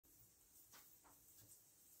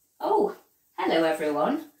Hello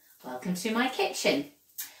everyone, welcome to my kitchen.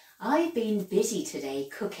 I've been busy today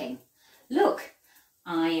cooking. Look,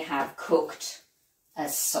 I have cooked a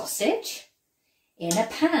sausage in a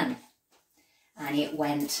pan and it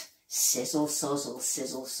went sizzle sozzle,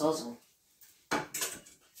 sizzle sozzle.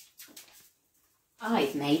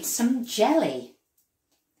 I've made some jelly.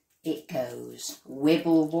 It goes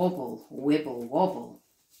wibble wobble, wibble wobble.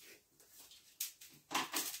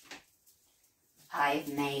 I've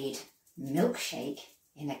made milkshake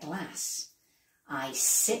in a glass. I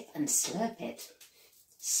sip and slurp it,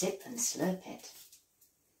 sip and slurp it.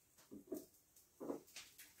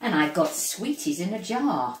 And I've got sweeties in a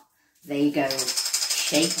jar. They go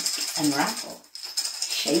shake and rattle,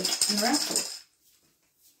 shake and rattle.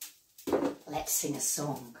 Let's sing a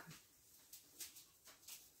song.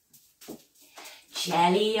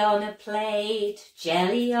 Jelly on a plate,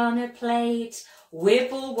 jelly on a plate,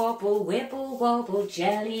 wibble wobble,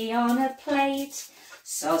 jelly on a plate.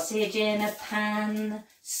 Sausage in a pan,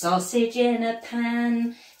 sausage in a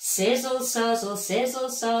pan, sizzle sozzle, sizzle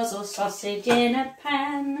sozzle, sausage in a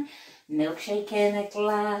pan. Milkshake in a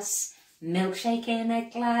glass, milkshake in a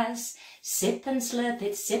glass, sip and slurp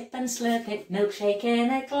it, milkshake in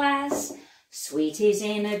a glass. Sweeties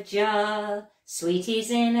in a jar,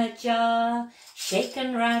 sweeties in a jar, shake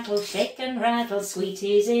and rattle,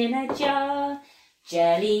 sweeties in a jar.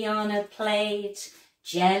 Jelly on a plate,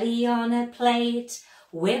 jelly on a plate,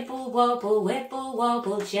 wibble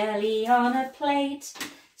wobble, jelly on a plate.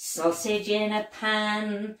 Sausage in a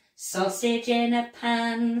pan, sausage in a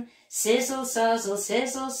pan, sizzle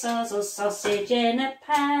sozzle, sausage in a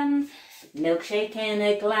pan. Milkshake in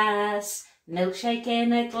a glass, milkshake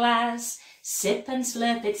in a glass, sip and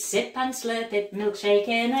slurp it, milkshake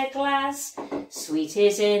in a glass.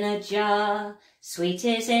 Sweeties in a jar,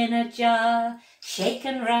 sweeties in a jar, shake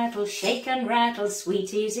and rattle,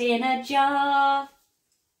 sweeties in a jar.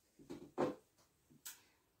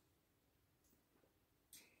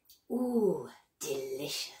 Ooh,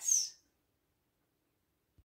 delicious.